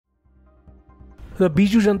The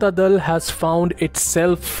Biju Janata Dal has found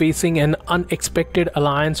itself facing an unexpected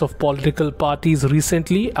alliance of political parties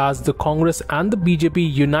recently as the Congress and the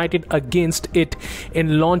BJP united against it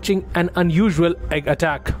in launching an unusual egg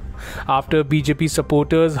attack. After BJP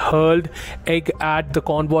supporters hurled egg at the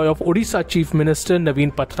convoy of Odisha Chief Minister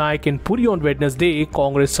Naveen Patnaik in Puri on Wednesday,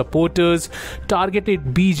 Congress supporters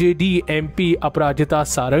targeted BJD MP Aparajita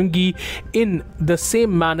Sarangi in the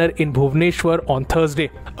same manner in Bhubaneswar on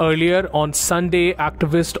Thursday. Earlier on Sunday,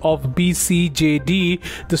 activists of BJD,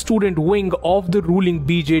 the student wing of the ruling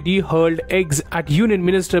BJD, hurled eggs at Union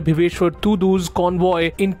Minister Bhubaneswar Tudu's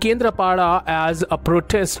convoy in Kendrapada as a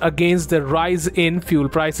protest against the rise in fuel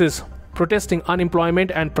prices. Protesting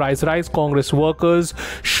unemployment and price rise, Congress workers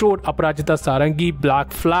showed Aparajita Sarangi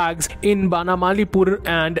black flags in Banamalipur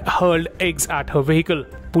and hurled eggs at her vehicle.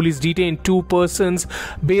 Police detained 2 persons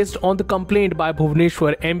based on the complaint by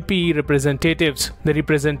Bhubaneswar MP representatives. The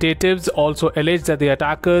representatives also alleged that the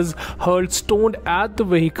attackers hurled stones at the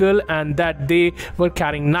vehicle and that they were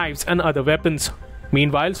carrying knives and other weapons.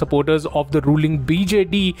 Meanwhile, supporters of the ruling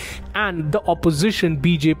BJD and the opposition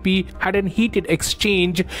BJP had a heated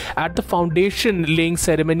exchange at the foundation laying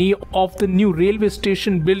ceremony of the new railway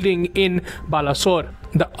station building in Balasore.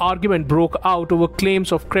 The argument broke out over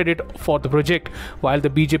claims of credit for the project, while the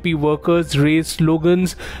BJP workers raised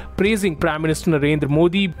slogans praising Prime Minister Narendra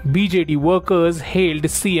Modi. BJD workers hailed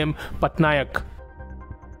CM Patnaik.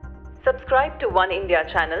 Subscribe to One India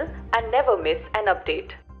channel and never miss an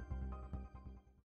update.